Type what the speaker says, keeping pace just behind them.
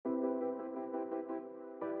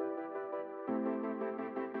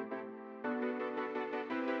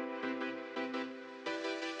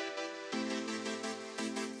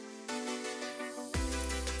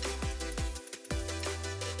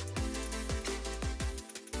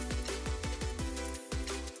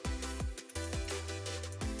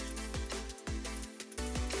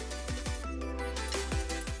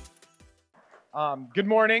Good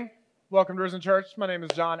morning. Welcome to Risen Church. My name is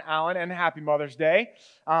John Allen, and happy Mother's Day.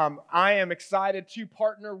 I am excited to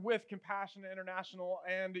partner with Compassion International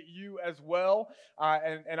and you as well.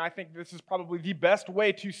 And I think this is probably the best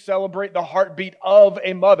way to celebrate the heartbeat of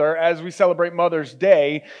a mother as we celebrate Mother's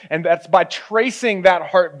Day. And that's by tracing that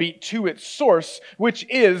heartbeat to its source, which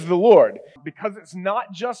is the Lord. Because it's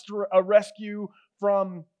not just a rescue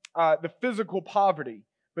from the physical poverty,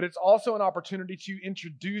 but it's also an opportunity to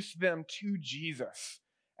introduce them to Jesus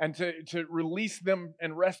and to release them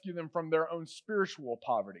and rescue them from their own spiritual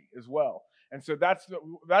poverty as well. And so that's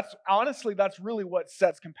honestly, that's really what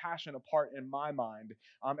sets Compassion apart in my mind.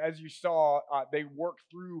 As you saw, they work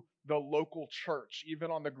through the local church, even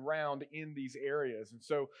on the ground in these areas. And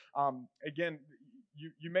so, again,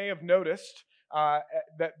 you may have noticed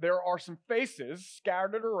that there are some faces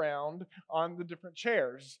scattered around on the different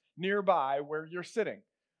chairs nearby where you're sitting.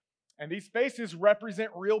 And these faces represent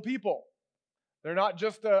real people. They're not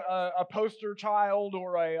just a poster child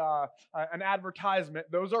or an advertisement.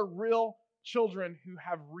 Those are real children who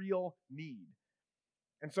have real need.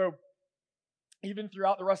 And so, even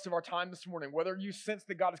throughout the rest of our time this morning, whether you sense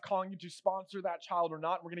that God is calling you to sponsor that child or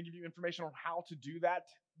not, we're going to give you information on how to do that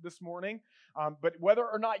this morning. But whether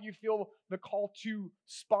or not you feel the call to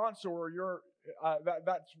sponsor or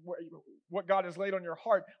that's what God has laid on your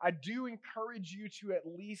heart, I do encourage you to at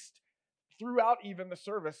least, throughout even the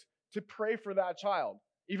service, to pray for that child,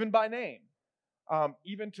 even by name,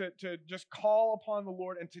 even to just call upon the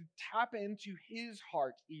Lord and to tap into His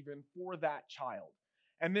heart even for that child.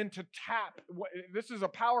 And then to tap, this is a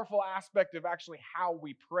powerful aspect of actually how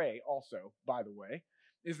we pray also, by the way,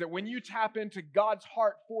 is that when you tap into God's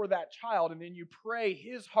heart for that child and then you pray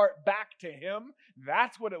His heart back to Him,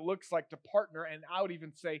 that's what it looks like to partner, and I would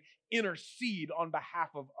even say intercede on behalf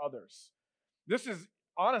of others. This is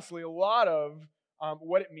honestly a lot of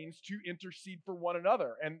what it means to intercede for one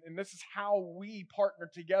another. And this is how we partner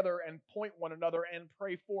together and point one another and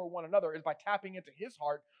pray for one another, is by tapping into His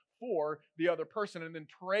heart for the other person and then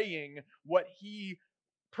praying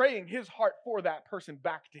His heart for that person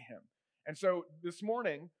back to Him. And so this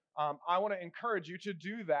morning, I want to encourage you to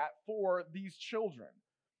do that for these children.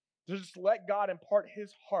 To just let God impart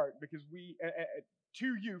His heart because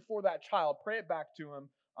to you for that child, pray it back to Him.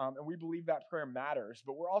 And we believe that prayer matters.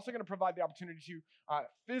 But we're also going to provide the opportunity to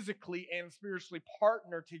physically and spiritually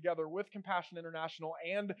partner together with Compassion International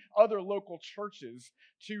and other local churches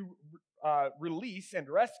to release and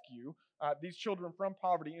rescue these children from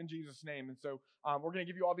poverty in Jesus' name. And so we're going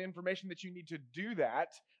to give you all the information that you need to do that.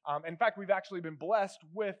 In fact, we've actually been blessed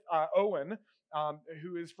with Owen,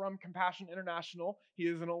 who is from Compassion International. He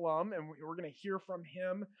is an alum, and we're going to hear from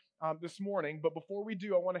him this morning. But before we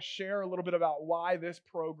do, I want to share a little bit about why this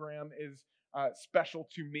program is special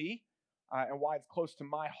to me and why it's close to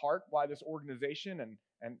my heart, why this organization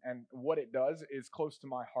and what it does is close to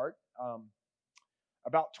my heart.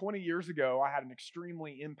 About 20 years ago, I had an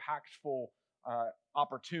extremely impactful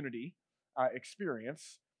opportunity,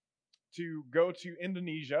 experience to go to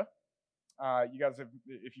Indonesia. You guys have,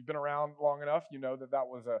 if you've been around long enough, you know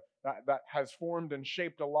that has formed and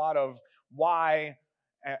shaped a lot of why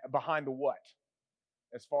behind the what,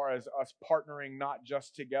 as far as us partnering not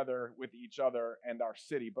just together with each other and our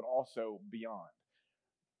city, but also beyond.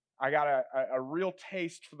 I got a real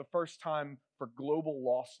taste for the first time for global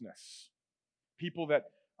lostness. People that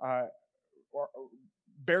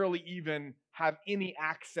barely even have any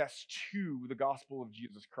access to the gospel of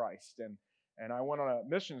Jesus Christ. And I went on a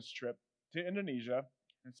missions trip to Indonesia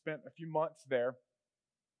and spent a few months there.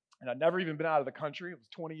 And I'd never even been out of the country. I was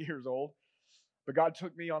 20 years old. But God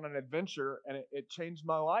took me on an adventure, and it changed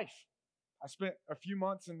my life. I spent a few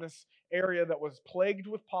months in this area that was plagued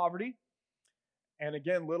with poverty, and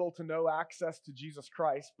again, little to no access to Jesus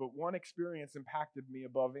Christ, but one experience impacted me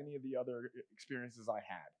above any of the other experiences I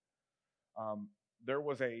had. There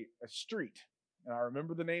was a street, and I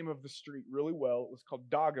remember the name of the street really well. It was called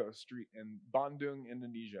Dago Street in Bandung,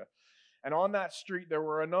 Indonesia. And on that street, there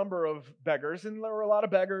were a number of beggars, and there were a lot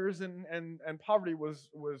of beggars, and poverty was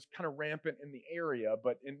kind of rampant in the area.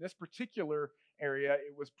 But in this particular area,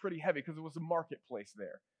 it was pretty heavy because it was a marketplace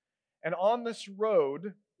there. And on this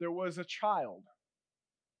road, there was a child.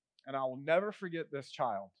 And I will never forget this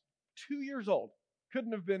child. 2 years old.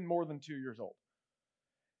 Couldn't have been more than 2 years old.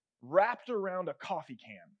 Wrapped around a coffee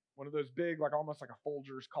can. One of those big, like almost like a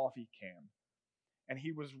Folgers coffee can. And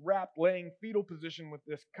he was wrapped, laying fetal position with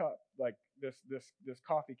this cup, like this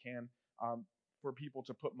coffee can, for people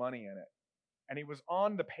to put money in it. And he was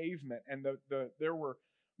on the pavement, and there were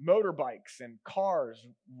motorbikes and cars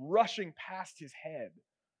rushing past his head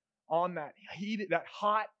on that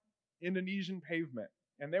hot Indonesian pavement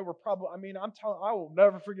And they were probably, I will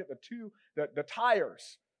never forget the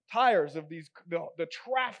tires of the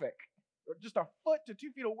traffic, just a foot to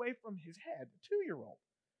 2 feet away from his head, the 2-year-old,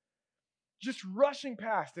 just rushing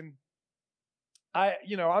past. And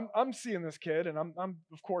I'm seeing this kid, and I'm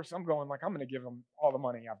of course I'm going like, I'm going to give him all the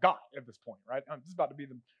money I've got at this point, right? I'm just about to be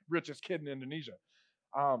the richest kid in Indonesia.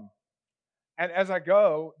 And as I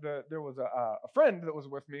go, there was a friend that was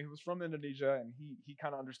with me who was from Indonesia, and he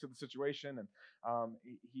kind of understood the situation, and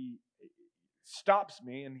he stops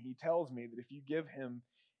me and he tells me that if you give him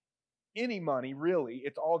any money, really,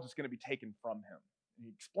 it's all just going to be taken from him. And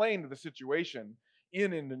he explained the situation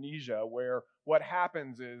in Indonesia, where what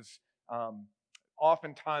happens is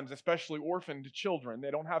oftentimes, especially orphaned children,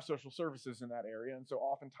 they don't have social services in that area, and so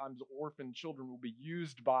oftentimes orphaned children will be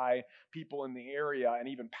used by people in the area and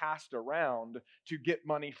even passed around to get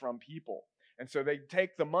money from people. And so they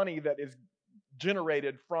take the money that is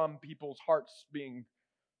generated from people's hearts being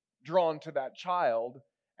drawn to that child,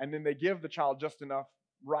 and then they give the child just enough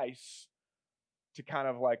rice to kind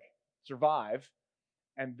of like survive.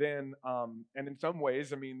 And then, and in some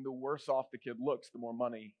ways, the worse off the kid looks, the more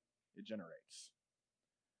money it generates.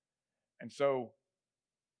 And so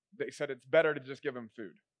they said it's better to just give him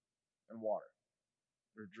food and water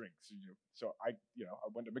or drinks. So I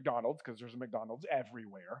went to McDonald's, because there's a McDonald's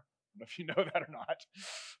everywhere. I don't know if you know that or not.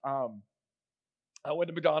 I went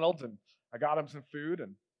to McDonald's and I got him some food,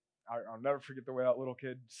 and I'll never forget the way that little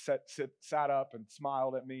kid sat up and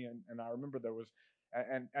smiled at me. And I remember there was,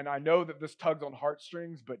 and I know that this tugs on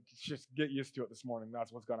heartstrings, but just get used to it this morning.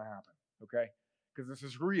 That's what's going to happen, okay? Because this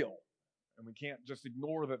is real. And we can't just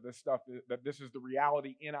ignore that that this is the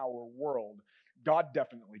reality in our world. God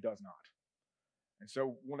definitely does not. And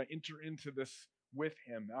so when I enter into this with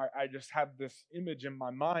him, I just have this image in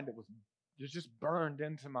my mind that was just burned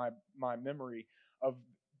into my memory of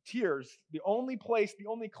tears. The only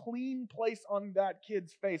clean place on that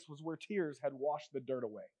kid's face was where tears had washed the dirt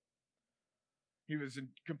away. He was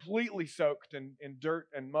completely soaked in dirt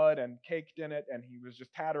and mud and caked in it, and he was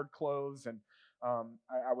just tattered clothes. And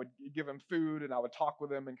I would give him food, and I would talk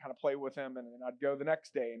with him and kind of play with him. And then I'd go the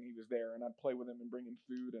next day, and he was there, and I'd play with him and bring him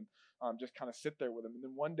food and just kind of sit there with him. And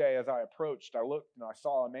then one day, as I approached, I looked, and I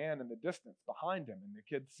saw a man in the distance behind him. And the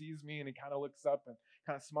kid sees me, and he kind of looks up and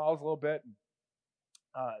kind of smiles a little bit. And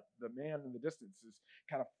the man in the distance is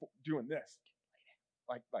kind of doing this,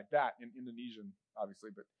 like that, in Indonesian, obviously.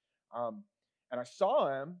 But and I saw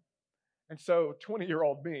him, and so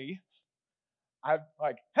 20-year-old me, I'm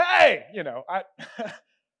like, hey,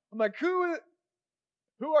 I'm like, who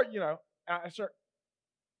are, and I start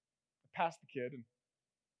past the kid and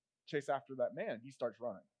chase after that man. He starts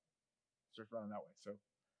running that way. So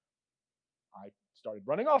I started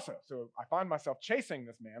running also. So I find myself chasing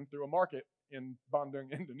this man through a market in Bandung,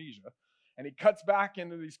 Indonesia. And he cuts back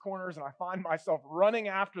into these corners, and I find myself running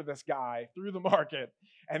after this guy through the market.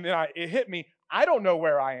 And then it hit me. I don't know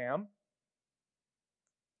where I am.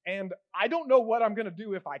 And I don't know what I'm going to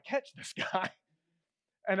do if I catch this guy.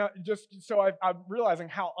 And I'm realizing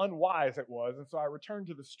how unwise it was. And so I returned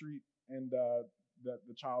to the street, and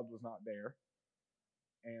the child was not there.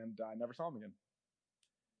 And I never saw him again.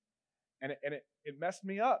 And it messed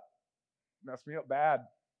me up. Messed me up bad.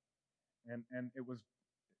 And it was,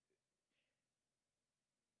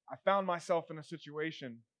 I found myself in a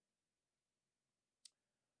situation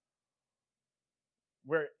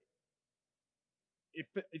where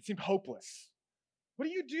it seemed hopeless. What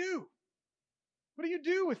do you do? What do you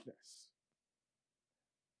do with this?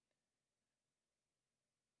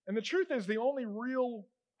 And the truth is, the only real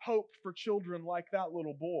hope for children like that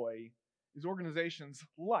little boy is organizations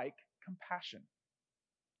like Compassion.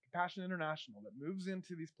 Compassion International, that moves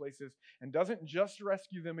into these places and doesn't just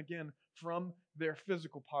rescue them again from their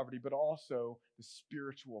physical poverty, but also the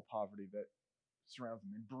spiritual poverty that surrounds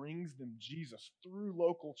them, and brings them Jesus through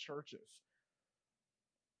local churches.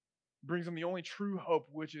 Brings them the only true hope,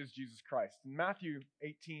 which is Jesus Christ. In Matthew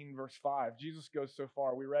 18, verse 5, Jesus goes so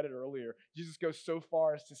far, we read it earlier, Jesus goes so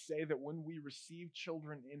far as to say that when we receive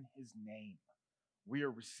children in his name, we are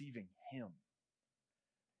receiving him.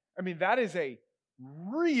 That is a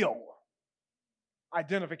real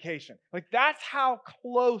identification. Like, that's how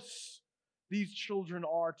close these children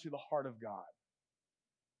are to the heart of God.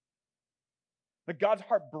 Like, God's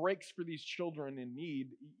heart breaks for these children in need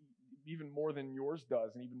even more than yours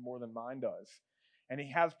does, and even more than mine does. And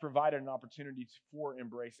he has provided an opportunity for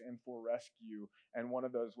embrace and for rescue. And one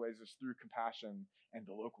of those ways is through Compassion and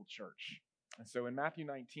the local church. And so in Matthew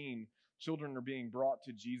 19, children are being brought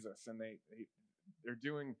to Jesus, and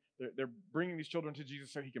they're bringing these children to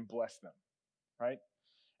Jesus so he can bless them, right?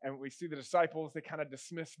 And we see the disciples, they kind of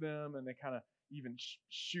dismiss them, and they kind of, even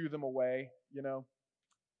shoo them away,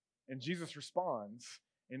 And Jesus responds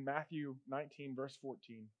in Matthew 19, verse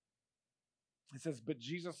 14. It says, "But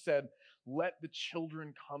Jesus said, 'Let the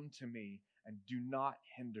children come to me and do not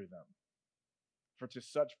hinder them, for to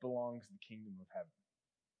such belongs the kingdom of heaven.'"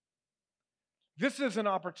 This is an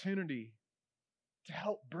opportunity to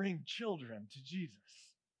help bring children to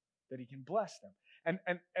Jesus, that he can bless them.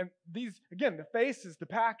 And these, again, the faces, the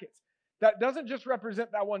packets, that doesn't just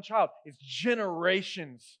represent that one child, it's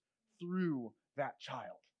generations through that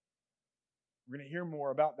child. We're going to hear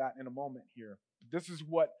more about that in a moment here. This is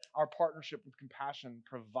what our partnership with Compassion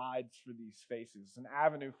provides for these faces. It's an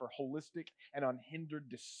avenue for holistic and unhindered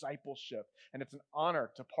discipleship. And it's an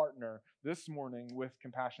honor to partner this morning with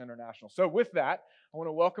Compassion International. So with that, I want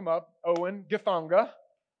to welcome up Owen Githanga.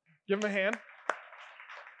 Give him a hand.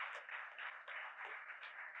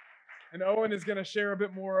 And Owen is going to share a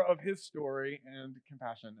bit more of his story and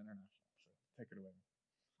Compassion International. So take it away.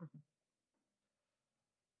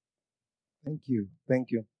 Thank you. Thank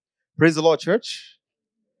you. Praise the Lord, church.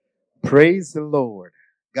 Praise the Lord.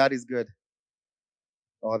 God is good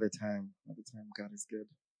all the time. All the time, God is good.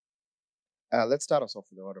 Let's start us off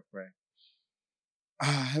with a word of prayer.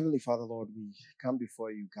 Heavenly Father, Lord, we come before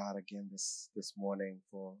you, God, again this morning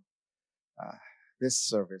for this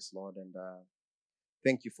service, Lord, and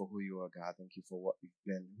thank you for who you are, God. Thank you for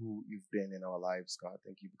who you've been in our lives, God.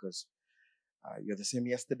 Thank you because you're the same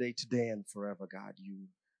yesterday, today, and forever, God. You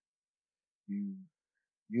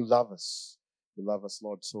love us. You love us,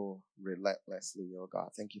 Lord, so relentlessly, oh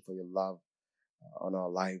God. Thank you for your love on our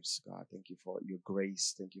lives, God. Thank you for your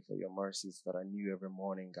grace. Thank you for your mercies that are new every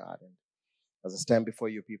morning, God. And as I stand before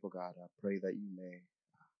you people, God, I pray that you may,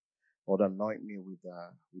 Lord, anoint me with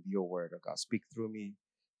your word, oh God. Speak through me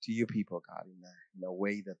to your people, God, in a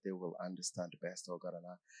way that they will understand best, oh God. And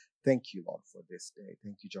I thank you, Lord, for this day.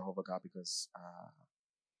 Thank you, Jehovah God, because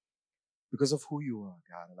of who you are,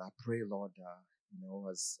 God. And I pray, Lord,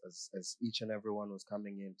 as each and everyone who's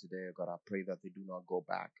coming in today, oh God, I pray that they do not go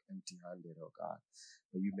back empty-handed, oh God.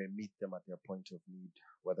 But you may meet them at their point of need,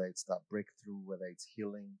 whether it's that breakthrough, whether it's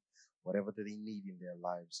healing, whatever that they need in their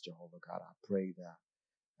lives, Jehovah God. I pray that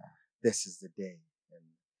this is the day, and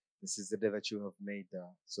this is the day that you have made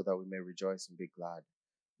so that we may rejoice and be glad.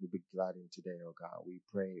 We be glad in today, oh God. We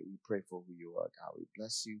pray for who you are, God. We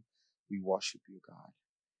bless you. We worship you, God.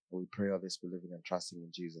 And we pray all this believing and trusting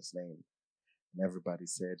in Jesus' name. And everybody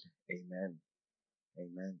said, Amen.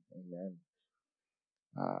 Amen. Amen.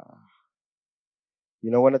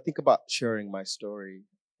 When I think about sharing my story,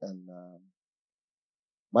 and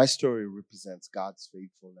my story represents God's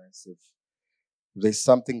faithfulness. If there's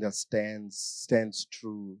something that stands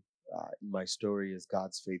true in my story, is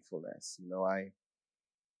God's faithfulness.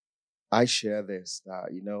 I share this.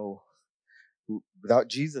 Without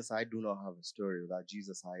Jesus, I do not have a story. Without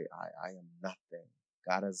Jesus, I am nothing.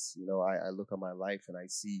 God has, I look at my life and I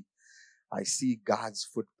see God's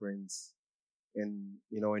footprints in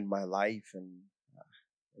my life, and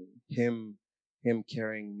him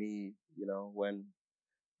carrying me,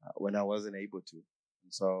 when I wasn't able to.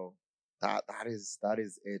 And so that is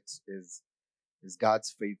it, is God's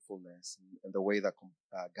faithfulness, and the way that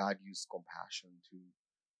God used compassion to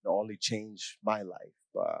not only change my life,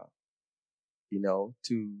 but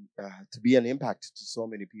to be an impact to so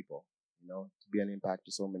many people. To be an impact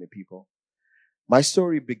to so many people. My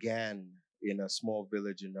story began in a small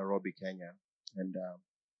village in Nairobi, Kenya, and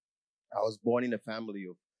I was born in a family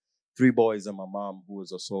of 3 boys and my mom, who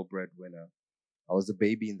was a sole breadwinner. I was the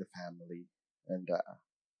baby in the family, and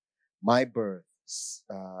my birth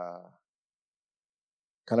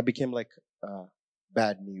kind of became like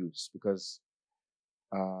bad news, because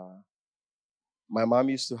my mom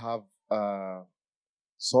used to have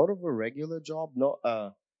sort of a regular job. No,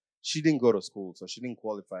 she didn't go to school, so she didn't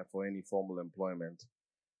qualify for any formal employment.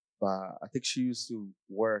 But I think she used to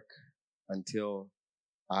work until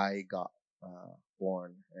I got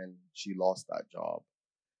born, and she lost that job.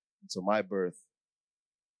 And so my birth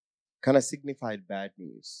kind of signified bad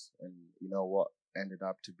news, and what ended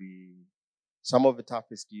up to be some of the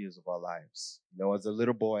toughest years of our lives. As a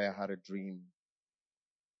little boy, I had a dream.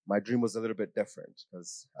 My dream was a little bit different,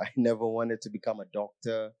 because I never wanted to become a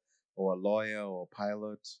doctor or a lawyer or a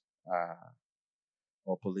pilot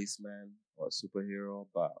or a policeman or a superhero.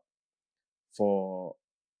 But for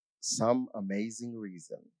some amazing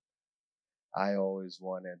reason, I always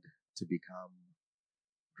wanted to become,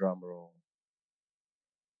 drum roll,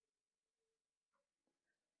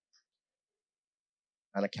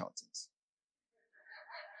 an accountant.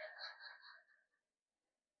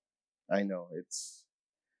 I know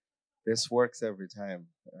this works every time.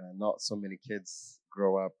 Not so many kids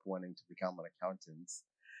grow up wanting to become an accountant.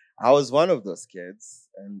 I was one of those kids,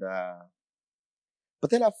 and but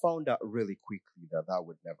then I found out really quickly that that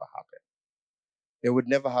would never happen. It would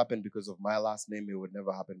never happen because of my last name. It would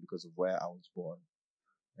never happen because of where I was born.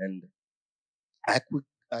 And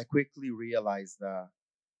I quickly realized that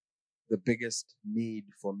the biggest need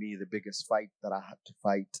for me, the biggest fight that I had to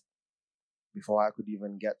fight before I could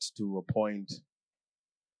even get to a point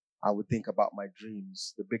I would think about my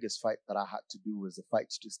dreams, the biggest fight that I had to do was the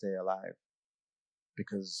fight to stay alive.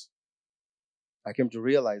 Because I came to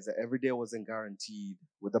realize that every day wasn't guaranteed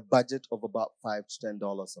with a budget of about $5 to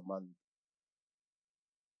 $10 a month,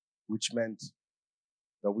 which meant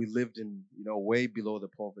that we lived in, way below the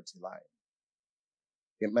poverty line.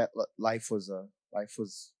 It meant life was a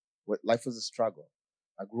struggle.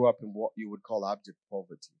 I grew up in what you would call abject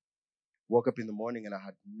poverty. Woke up in the morning and I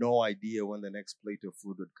had no idea when the next plate of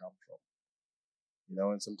food would come from.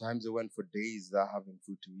 And sometimes it went for days without having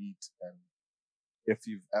food to eat. And if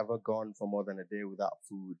you've ever gone for more than a day without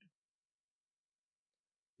food,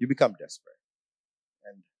 you become desperate.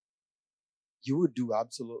 And you would do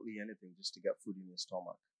absolutely anything just to get food in your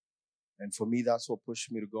stomach. And for me, that's what pushed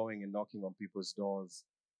me to going and knocking on people's doors,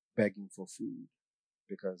 begging for food.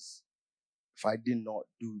 Because if I did not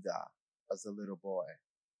do that as a little boy,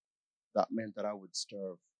 that meant that I would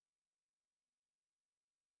starve.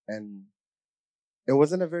 And it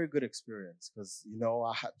wasn't a very good experience because,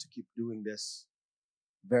 I had to keep doing this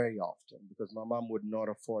very often because my mom would not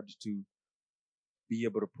afford to be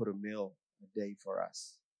able to put a meal a day for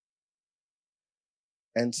us.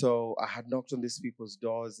 And so I had knocked on these people's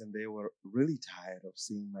doors and they were really tired of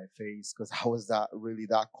seeing my face because I was that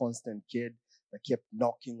constant kid that kept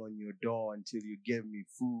knocking on your door until you gave me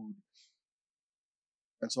food.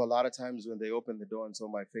 And so a lot of times when they opened the door and saw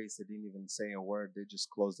my face, they didn't even say a word. They just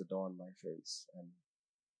closed the door on my face. And,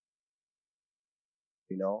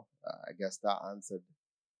 I guess that answered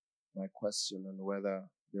my question on whether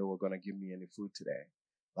they were going to give me any food today.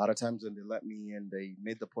 A lot of times when they let me in, they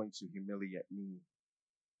made the point to humiliate me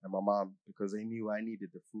and my mom because they knew I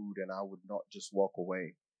needed the food and I would not just walk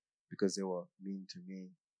away because they were mean to me.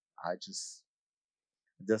 I just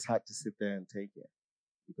had to sit there and take it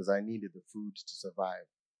because I needed the food to survive.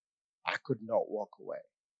 I could not walk away.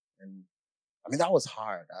 And that was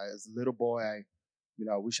hard. As a little boy, I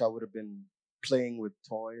wish I would have been playing with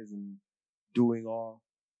toys and doing all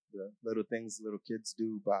the little things little kids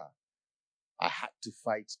do, but I had to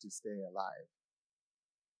fight to stay alive.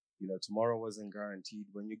 Tomorrow wasn't guaranteed.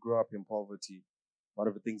 When you grow up in poverty, one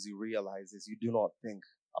of the things you realize is you do not think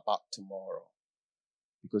about tomorrow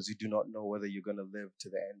because you do not know whether you're going to live to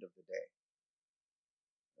the end of the day.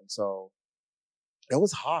 And so it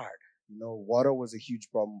was hard. Water was a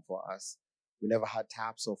huge problem for us. We never had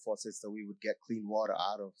taps or faucets that we would get clean water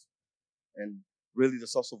out of. And really the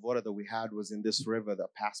source of water that we had was in this river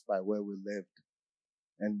that passed by where we lived.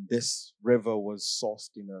 And this river was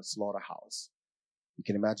sourced in a slaughterhouse. You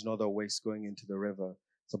can imagine all the waste going into the river.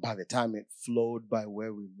 So by the time it flowed by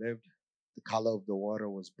where we lived, the color of the water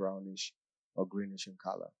was brownish or greenish in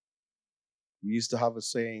color. We used to have a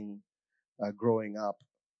saying growing up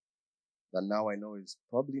that now I know is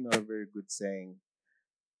probably not a very good saying.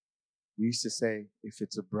 We used to say, if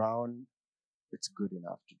it's a brown, it's good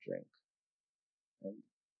enough to drink. And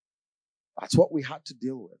that's what we had to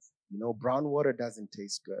deal with. Brown water doesn't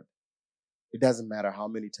taste good. It doesn't matter how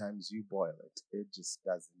many times you boil it. It just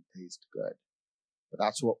doesn't taste good. But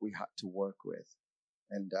that's what we had to work with.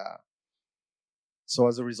 And so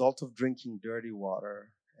as a result of drinking dirty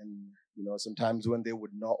water, and, sometimes when they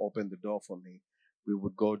would not open the door for me, we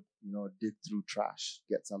would go, dig through trash,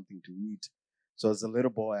 get something to eat. So as a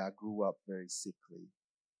little boy, I grew up very sickly.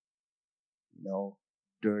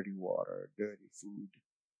 Dirty water, dirty food.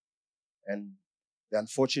 And the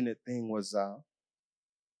unfortunate thing was I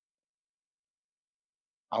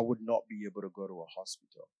would not be able to go to a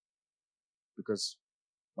hospital because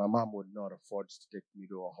my mom would not afford to take me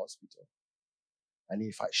to a hospital. And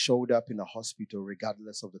if I showed up in a hospital,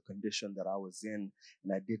 regardless of the condition that I was in,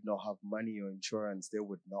 and I did not have money or insurance, they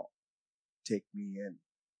would not take me in.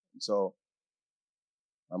 And so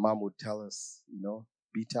my mom would tell us,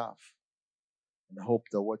 be tough and hope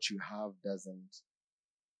that what you have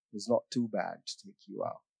is not too bad to take you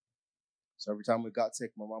out. So every time we got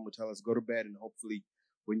sick, my mom would tell us, go to bed and hopefully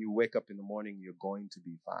when you wake up in the morning, you're going to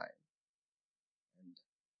be fine. And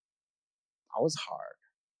I was hard.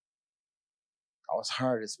 I was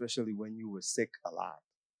hard, especially when you were sick a lot.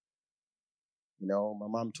 My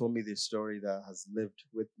mom told me this story that has lived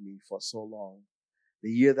with me for so long.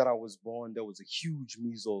 The year that I was born, there was a huge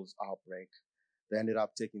measles outbreak. They ended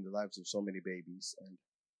up taking the lives of so many babies. And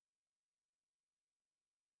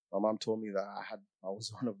my mom told me that I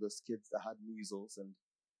was one of those kids that had measles, and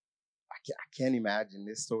I can't imagine.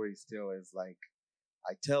 This story still is like,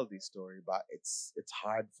 I tell this story, but it's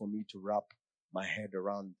hard for me to wrap my head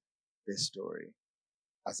around this story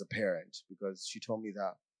as a parent, because she told me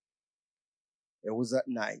that it was at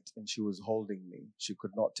night and she was holding me. She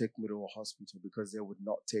could not take me to a hospital because they would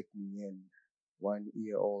not take me in.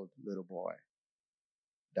 1-year-old little boy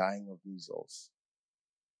dying of measles.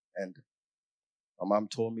 And my mom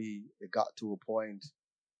told me it got to a point,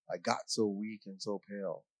 I got so weak and so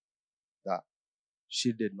pale that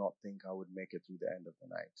she did not think I would make it through the end of the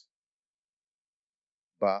night.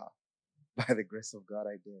 But by the grace of God,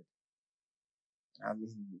 I did. I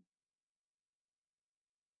mean,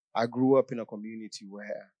 I grew up in a community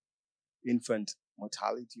where infant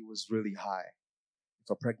mortality was really high. If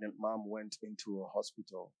a pregnant mom went into a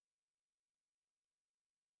hospital,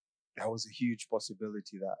 there was a huge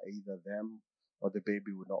possibility that either them or the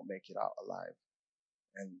baby would not make it out alive.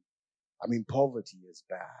 And I mean, poverty is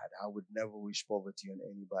bad. I would never wish poverty on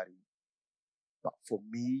anybody. But for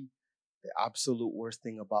me, the absolute worst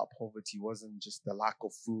thing about poverty wasn't just the lack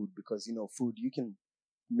of food, because, food, you can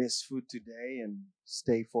miss food today and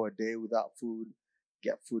stay for a day without food,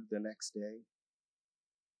 get food the next day.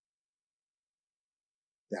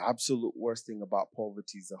 The absolute worst thing about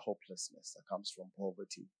poverty is the hopelessness that comes from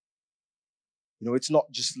poverty. It's not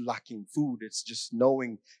just lacking food, it's just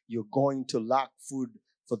knowing you're going to lack food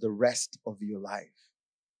for the rest of your life.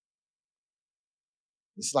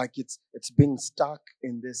 It's like it's being stuck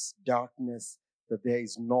in this darkness that there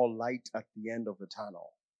is no light at the end of the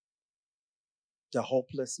tunnel. The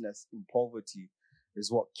hopelessness in poverty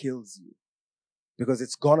is what kills you, because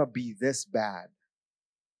it's gonna be this bad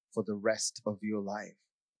for the rest of your life.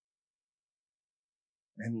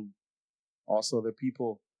 And also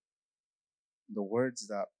the words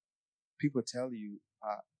that people tell you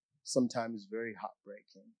are sometimes very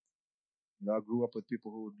heartbreaking. I grew up with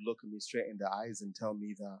people who would look at me straight in the eyes and tell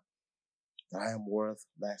me that I am worth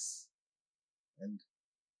less. And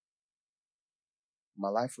my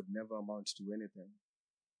life would never amount to anything.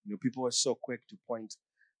 People were so quick to point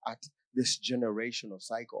at this generational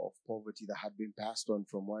cycle of poverty that had been passed on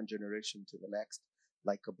from one generation to the next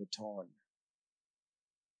like a baton.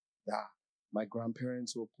 That my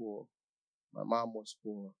grandparents were poor, my mom was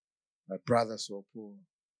poor, my brothers were poor,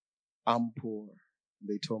 I'm poor.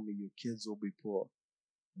 They told me your kids will be poor.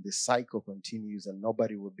 And the cycle continues and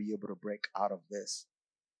nobody will be able to break out of this.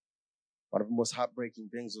 One of the most heartbreaking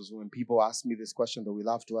things was when people ask me this question that we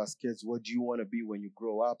love to ask kids: what do you want to be when you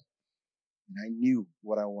grow up? And I knew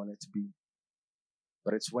what I wanted to be.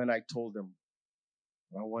 But it's when I told them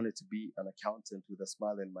I wanted to be an accountant with a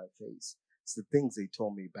smile in my face. It's the things they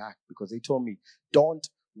told me back, because they told me, don't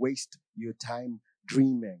waste your time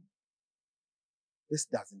dreaming. This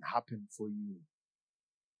doesn't happen for you.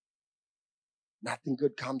 Nothing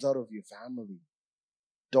good comes out of your family.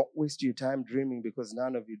 Don't waste your time dreaming, because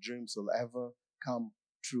none of your dreams will ever come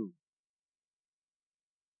true.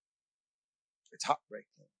 It's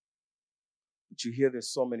heartbreaking. But you hear this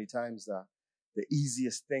so many times that the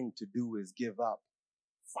easiest thing to do is give up.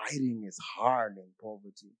 Fighting is hard in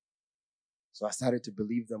poverty. So I started to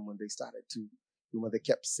believe them when they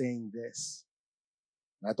kept saying this.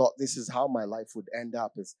 And I thought this is how my life would end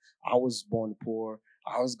up: is I was born poor,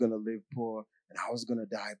 I was going to live poor, and I was going to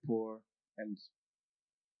die poor. And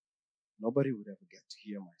nobody would ever get to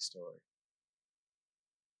hear my story.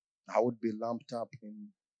 I would be lumped up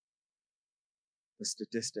in the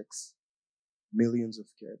statistics. Millions of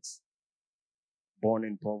kids born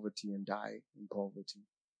in poverty and die in poverty.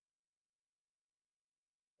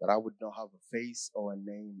 But I would not have a face or a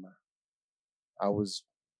name. I was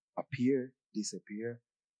appear, disappear,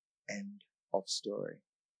 end of story.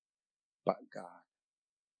 But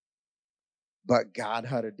God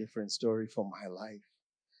had a different story for my life,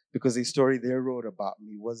 because the story they wrote about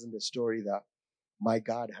me wasn't the story that my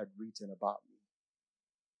God had written about me.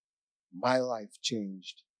 My life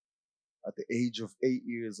changed at the age of 8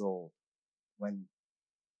 years old, when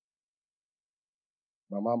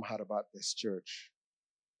my mom heard about this church,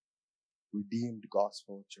 Redeemed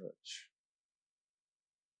Gospel Church.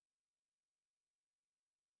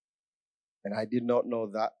 And I did not know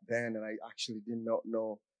that then, and I actually did not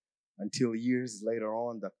know until years later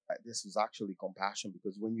on that this was actually Compassion,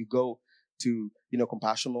 because when you go to,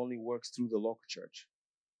 Compassion only works through the local church,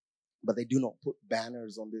 but they do not put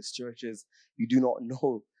banners on these churches. You do not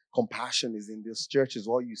know Compassion is in these churches.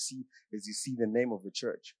 All you see is the name of the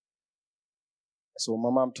church. So my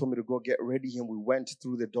mom told me to go get ready, and we went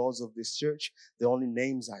through the doors of this church. The only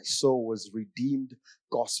names I saw was Redeemed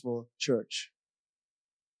Gospel Church.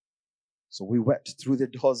 So we went through the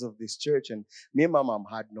doors of this church, and me and my mom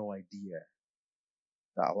had no idea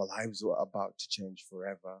that our lives were about to change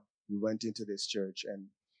forever. We went into this church, and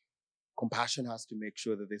Compassion has to make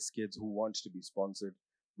sure that these kids who want to be sponsored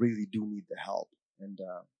really do need the help. And,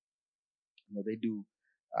 they do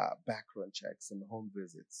background checks and home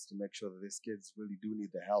visits to make sure that these kids really do need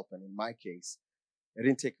the help. And in my case, it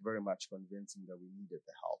didn't take very much convincing that we needed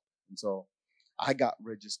the help. And so I got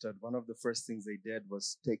registered. One of the first things they did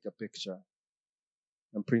was take a picture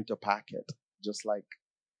and print a packet, just like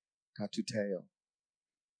Katuteo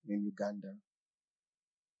in Uganda.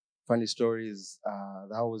 Funny story is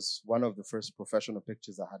that was one of the first professional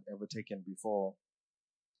pictures I had ever taken before.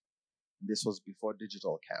 This was before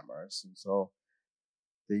digital cameras, and so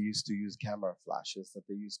they used to use camera flashes that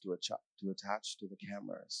they used to attach to the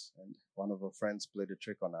cameras. And one of our friends played a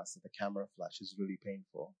trick on us that the camera flash is really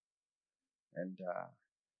painful. And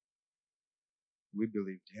we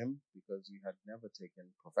believed him because we had never taken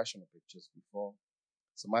professional pictures before.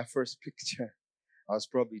 So my first picture, I was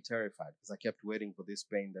probably terrified because I kept waiting for this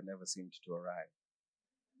pain that never seemed to arrive.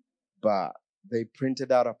 But they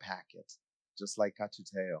printed out a packet, just like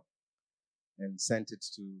Katuteo, and sent it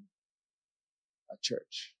to a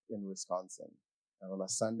church in Wisconsin. And on a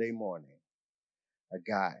Sunday morning, a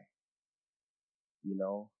guy,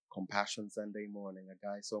 Compassion Sunday morning, a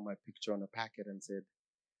guy saw my picture on a packet and said,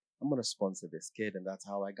 I'm going to sponsor this kid. And that's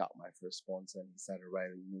how I got my first sponsor. And he started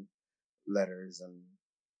writing me letters, and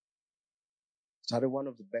started one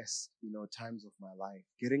of the best, times of my life.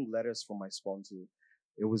 Getting letters from my sponsor,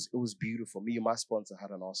 it was beautiful. Me and my sponsor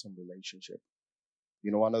had an awesome relationship.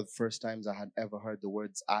 One of the first times I had ever heard the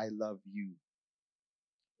words, I love you,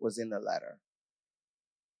 was in a letter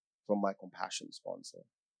from my Compassion sponsor.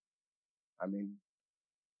 I mean,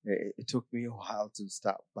 it took me a while to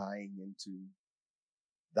start buying into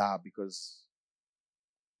that because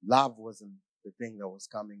love wasn't the thing that was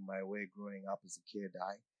coming my way growing up as a kid.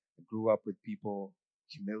 I grew up with people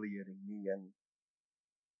humiliating me and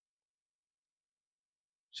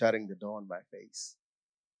shutting the door on my face.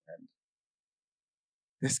 And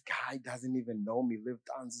this guy doesn't even know me, lived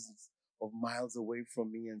thousands of miles away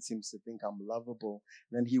from me and seems to think I'm lovable.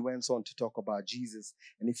 And then he went on to talk about Jesus.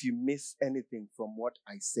 And if you miss anything from what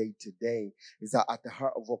I say today, is that at the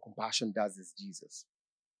heart of what Compassion does is Jesus.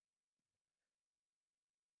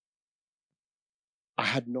 I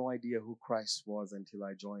had no idea who Christ was until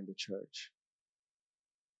I joined the church.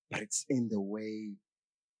 But it's in the way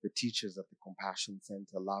the teachers at the Compassion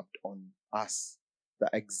Center loved on us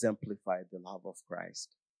that exemplified the love of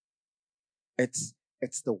Christ.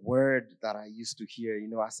 It's the word that I used to hear.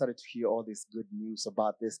 I started to hear all this good news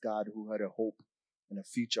about this God who had a hope and a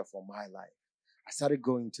future for my life. I started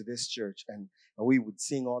going to this church, and we would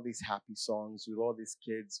sing all these happy songs with all these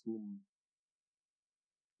kids whom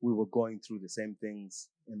we were going through the same things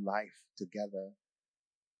in life together.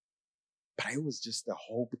 But it was just the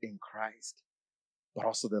hope in Christ, but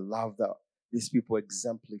also the love that these people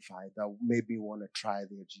exemplified that made me want to try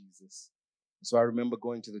their Jesus. So I remember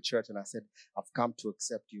going to the church and I said, I've come to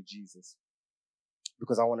accept you, Jesus,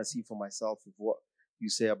 because I want to see for myself if what you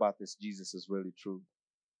say about this Jesus is really true.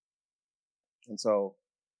 And so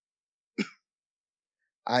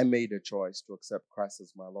I made a choice to accept Christ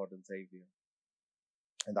as my Lord and Savior.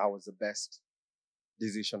 And that was the best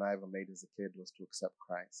decision I ever made as a kid, was to accept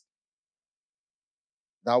Christ.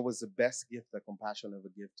 That was the best gift that Compassion ever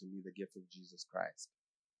gave to me, the gift of Jesus Christ.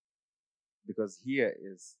 Because here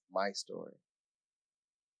is my story.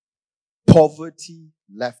 Poverty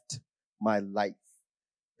left my life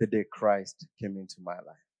the day Christ came into my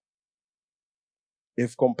life.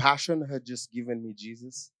 If Compassion had just given me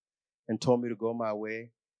Jesus and told me to go my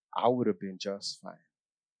way, I would have been just fine.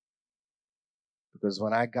 Because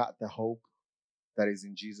when I got the hope that is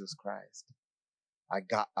in Jesus Christ, I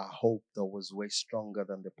got a hope that was way stronger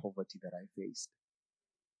than the poverty that I faced.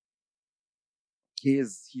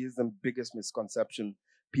 Here's the biggest misconception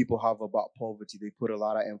people have about poverty. They put a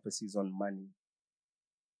lot of emphasis on money.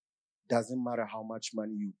 Doesn't matter how much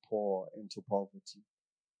money you pour into poverty,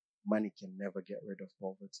 money can never get rid of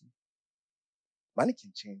poverty. Money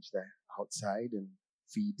can change the outside and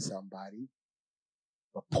feed somebody,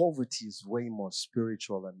 but poverty is way more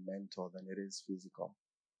spiritual and mental than it is physical.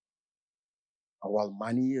 And while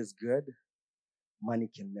money is good, money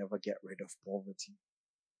can never get rid of poverty,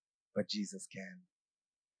 but Jesus can,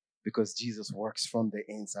 because Jesus works from the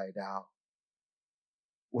inside out.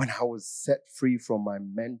 When I was set free from my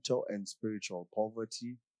mental and spiritual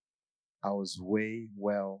poverty, I was way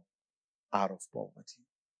well out of poverty.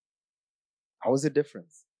 How was the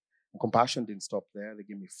difference? And compassion didn't stop there. They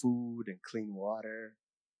gave me food and clean water.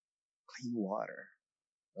 Clean water.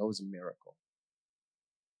 That was a miracle.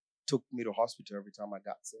 Took me to hospital every time I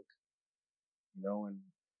got sick, and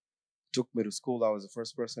took me to school. I was the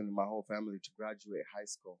first person in my whole family to graduate high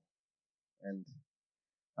school. And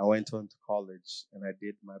I went on to college and I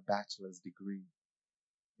did my bachelor's degree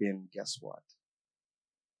in, guess what?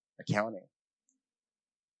 Accounting.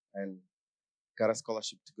 And got a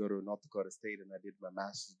scholarship to go to North Dakota State and I did my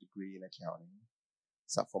master's degree in accounting.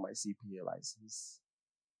 Sat for my CPA license.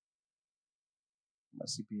 My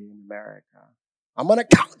CPA in America. I'm an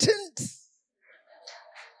accountant.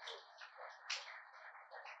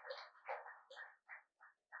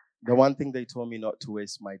 The one thing they told me not to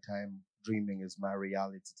waste my time dreaming is my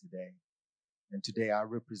reality today. And today I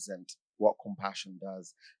represent what compassion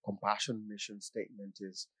does. Compassion mission statement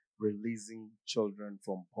is releasing children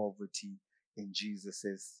from poverty in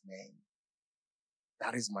Jesus' name.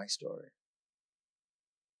 That is my story.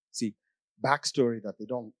 See, backstory that they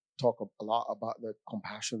don't talk a lot about the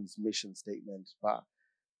compassion's mission statement, but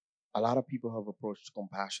a lot of people have approached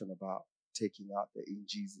compassion about taking out the in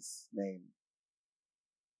Jesus' name.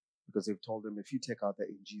 Because they've told them if you take out the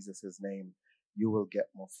in Jesus' name, you will get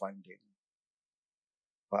more funding.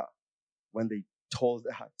 But when they told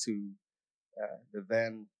that to the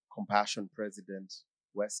then compassion president,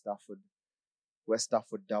 West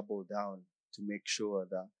Stafford doubled down to make sure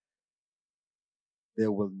that they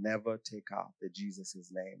will never take out the Jesus'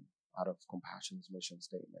 name out of compassion's mission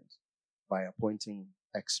statement by appointing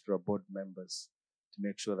extra board members to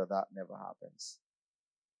make sure that that never happens.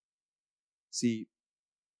 See,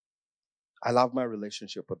 I love my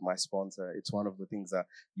relationship with my sponsor. It's one of the things that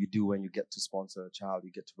you do when you get to sponsor a child.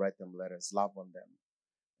 You get to write them letters, love on them.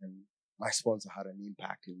 And my sponsor had an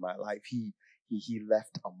impact in my life. He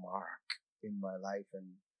left a mark in my life. And,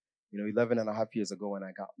 11 and a half years ago when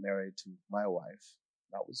I got married to my wife,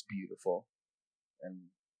 that was beautiful. And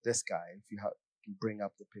this guy, if you can bring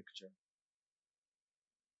up the picture,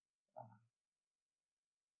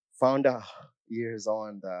 found out years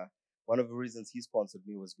on that one of the reasons he sponsored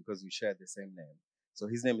me was because we shared the same name. So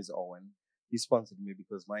his name is Owen. He sponsored me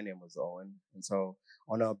because my name was Owen. And so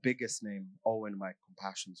on our biggest name, Owen, my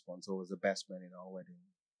compassion sponsor, was the best man in our wedding.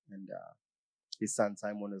 And his son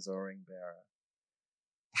Simon is a ring bearer.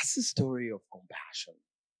 That's the story of compassion.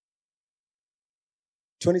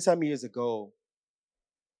 20-some years ago,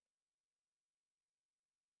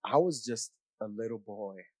 I was just a little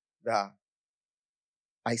boy that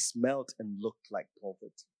I smelled and looked like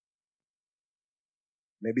poverty.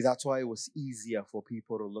 Maybe that's why it was easier for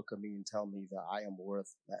people to look at me and tell me that I am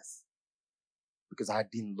worth less. Because I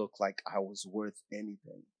didn't look like I was worth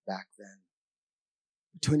anything back then.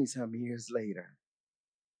 20-some years later,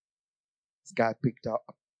 this guy picked up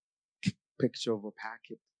a picture of a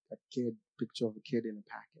picture of a kid in a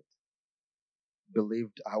packet.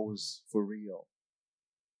 Believed I was for real.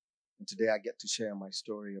 And today I get to share my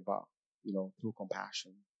story about, through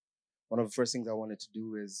compassion. One of the first things I wanted to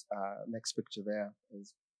do is, next picture there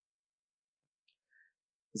is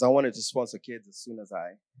I wanted to sponsor kids as soon as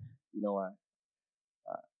I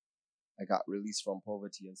got released from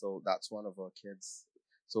poverty. And so that's one of our kids.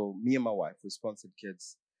 So me and my wife, we sponsored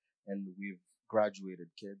kids and we've graduated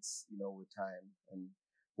kids, with time. And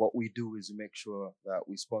what we do is we make sure that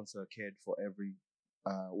we sponsor a kid for every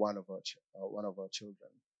one of our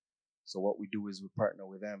children. So what we do is we partner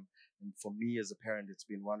with them. And for me as a parent, it's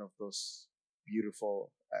been one of those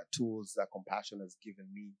beautiful tools that compassion has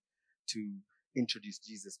given me to introduce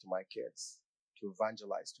Jesus to my kids, to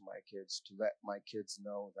evangelize to my kids, to let my kids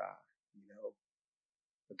know that,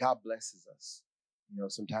 that God blesses us,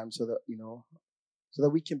 sometimes so that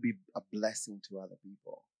we can be a blessing to other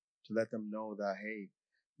people, to let them know that, hey,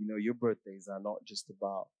 your birthdays are not just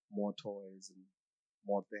about more toys and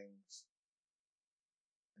more things.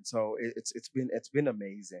 And so it's been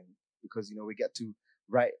amazing because, we get to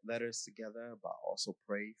write letters together, but also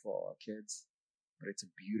pray for our kids. But it's a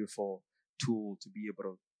beautiful tool to be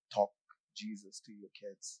able to talk Jesus to your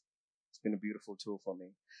kids. It's been a beautiful tool for me.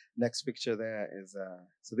 Next picture there is,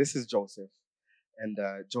 so this is Joseph. And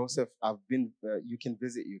Joseph, you can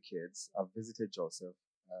visit your kids. I've visited Joseph.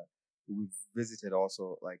 We've visited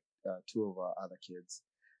also like two of our other kids.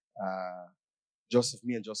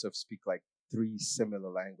 Me and Joseph speak like 3 similar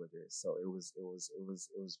languages. So it was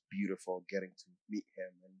beautiful getting to meet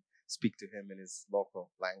him and speak to him in his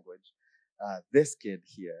local language. This kid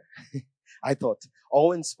here, I thought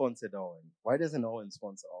Owen sponsored Owen. Why doesn't Owen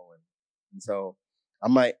sponsor Owen? And so I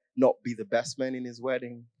might not be the best man in his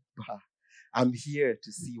wedding, but I'm here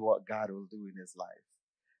to see what God will do in his life.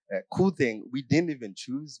 Cool thing, we didn't even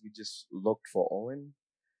choose. We just looked for Owen,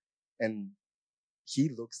 and he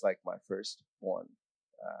looks like my firstborn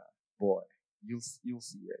boy. You'll see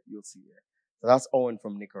it. You'll see it. So that's Owen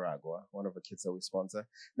from Nicaragua, one of the kids that we sponsor.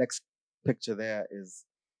 Next picture there is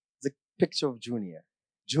the picture of Junior.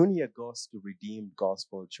 Junior goes to Redeemed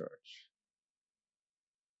Gospel Church,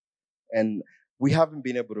 and we haven't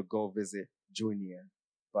been able to go visit Junior,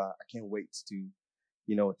 but I can't wait to,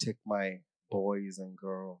 take my boys and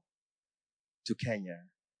girl to Kenya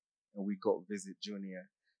and we go visit Junior.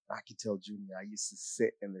 I can tell Junior I used to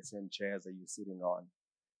sit in the same chairs that you're sitting on,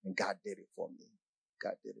 and God did it for me.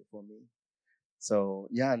 God did it for me. So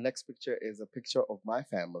yeah, next picture is a picture of my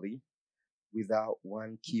family without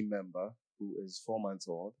one key member who is 4 months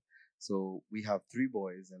old. So we have three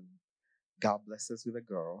boys, and God bless us with a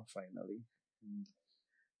girl finally. And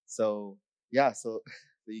so yeah, so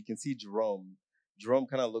you can see Jerome. Jerome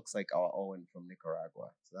kind of looks like our Owen from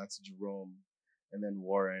Nicaragua. So that's Jerome, and then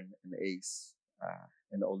Warren and Ace,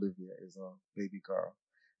 and Olivia is a baby girl,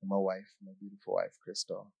 and my wife, my beautiful wife,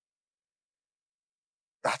 Crystal.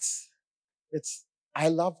 That's it's. I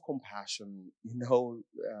love compassion.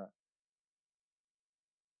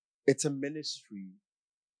 It's a ministry.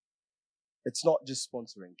 It's not just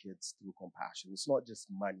sponsoring kids through compassion. It's not just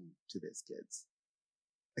money to these kids.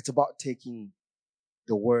 It's about taking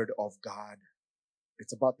the word of God.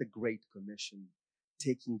 It's about the Great Commission,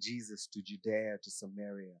 taking Jesus to Judea, to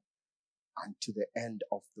Samaria, and to the end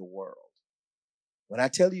of the world. When I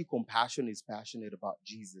tell you compassion is passionate about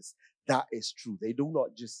Jesus, that is true. They do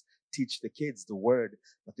not just teach the kids the word,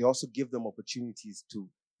 but they also give them opportunities to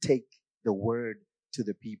take the word to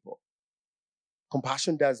the people.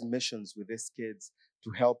 Compassion does missions with these kids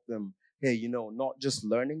to help them, not just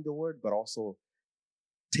learning the word, but also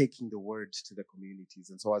taking the word to the communities.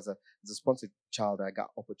 And so as a sponsored child, I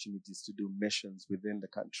got opportunities to do missions within the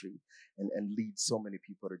country and lead so many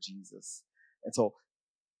people to Jesus. And so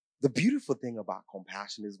the beautiful thing about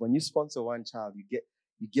compassion is when you sponsor one child, you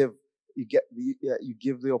give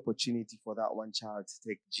the opportunity for that one child to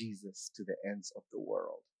take Jesus to the ends of the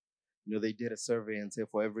world. They did a survey and say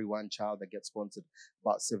for every one child that gets sponsored,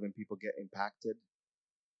 about 7 people get impacted.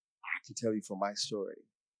 I can tell you from my story,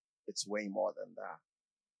 it's way more than that.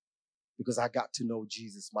 Because I got to know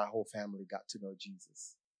Jesus, my whole family got to know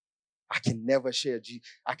Jesus. I can never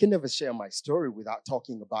share my story without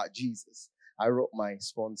talking about Jesus. I wrote my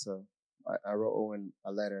sponsor, I wrote Owen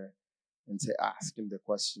a letter and asked him the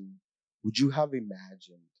question, would you have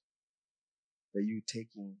imagined that you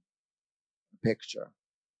taking a picture,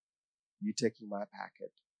 you taking my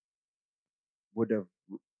packet, would have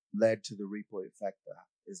led to the ripple effect that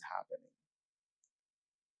is happening?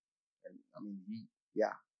 And I mean,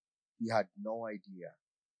 he had no idea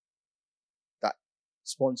that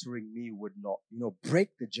sponsoring me would not, break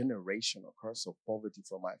the generational curse of poverty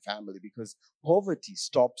from my family, because poverty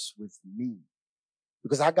stops with me.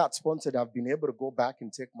 Because I got sponsored, I've been able to go back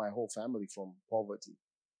and take my whole family from poverty.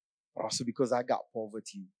 But also because I got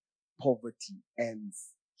poverty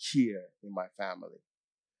ends here in my family.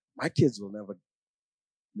 My kids will never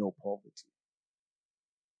know poverty.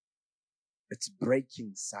 It's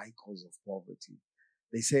breaking cycles of poverty.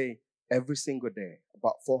 They say every single day,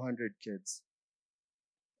 about 400 kids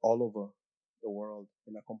all over the world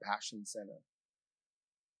in a compassion center.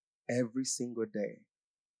 Every single day,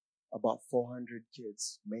 about 400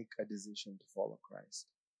 kids make a decision to follow Christ.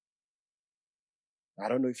 I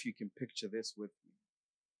don't know if you can picture this with me.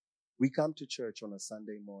 We come to church on a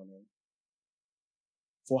Sunday morning.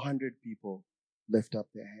 400 people lift up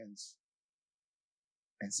their hands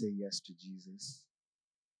and say yes to Jesus.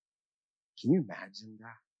 Can you imagine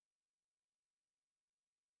that?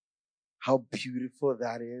 How beautiful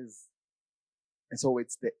that is. And so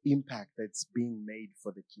it's the impact that's being made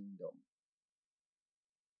for the kingdom.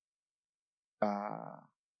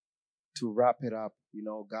 To wrap it up,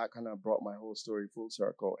 God kind of brought my whole story full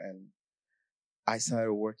circle, and I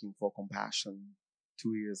started working for Compassion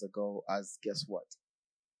 2 years ago as, guess what?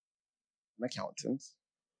 An accountant.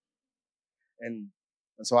 And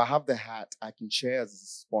so I have the hat I can share as a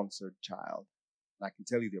sponsored child. And I can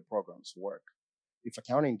tell you their programs work. If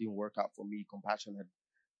accounting didn't work out for me, Compassion had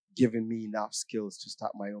given me enough skills to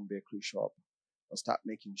start my own bakery shop or start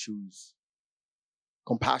making shoes.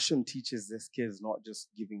 Compassion teaches these kids not just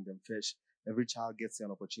giving them fish. Every child gets an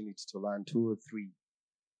opportunity to learn 2 or 3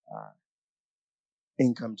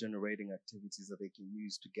 income generating activities that they can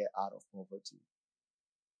use to get out of poverty.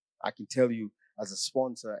 I can tell you as a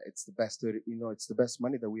sponsor, it's the best, it's the best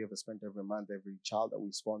money that we ever spent every month, every child that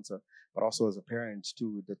we sponsor, but also as a parent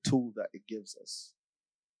too, the tool that it gives us.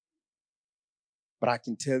 But I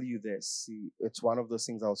can tell you this, see, it's one of those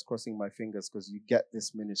things I was crossing my fingers because you get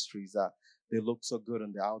these ministries that they look so good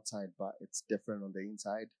on the outside, but it's different on the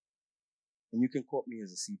inside. And you can quote me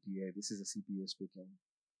as a CPA. This is a CPA speaking.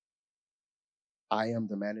 I am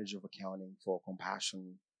the manager of accounting for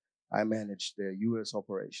Compassion. I manage their US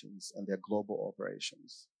operations and their global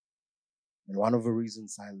operations. And one of the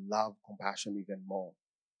reasons I love Compassion even more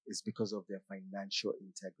is because of their financial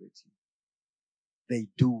integrity. They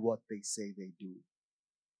do what they say they do.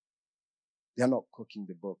 They're not cooking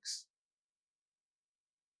the books.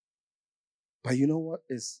 But you know what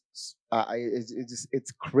is,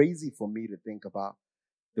 it's crazy for me to think about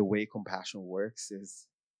the way Compassion works is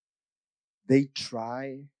they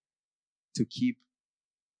try to keep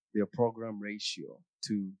their program ratio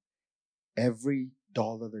to every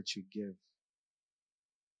dollar that you give,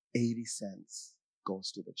 80 cents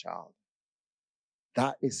goes to the child.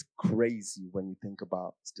 That is crazy when you think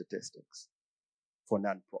about statistics for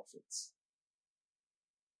nonprofits.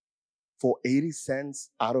 For 80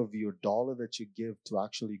 cents out of your dollar that you give to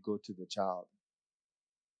actually go to the child.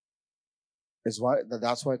 That's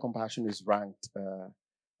why Compassion is ranked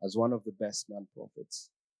as one of the best nonprofits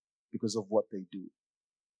because of what they do.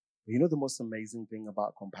 You know, the most amazing thing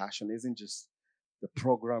about Compassion isn't just the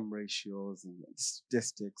program ratios and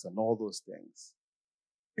statistics and all those things.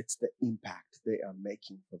 It's the impact they are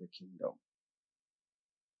making for the kingdom.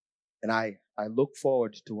 And I look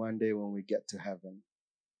forward to one day when we get to heaven.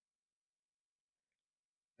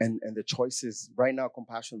 And the choices, right now,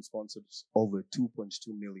 Compassion sponsors over 2.2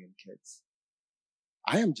 million kids.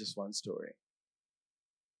 I am just one story.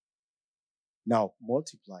 Now,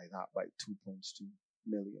 multiply that by 2.2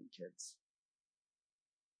 million kids.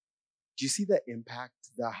 Do you see the impact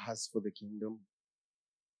that has for the kingdom?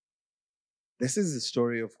 This is the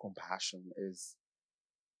story of Compassion. It's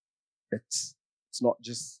not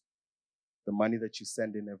just the money that you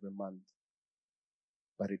send in every month,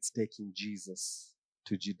 but it's taking Jesus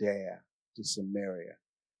to Judea, to Samaria,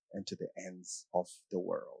 and to the ends of the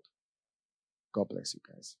world. God bless you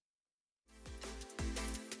guys.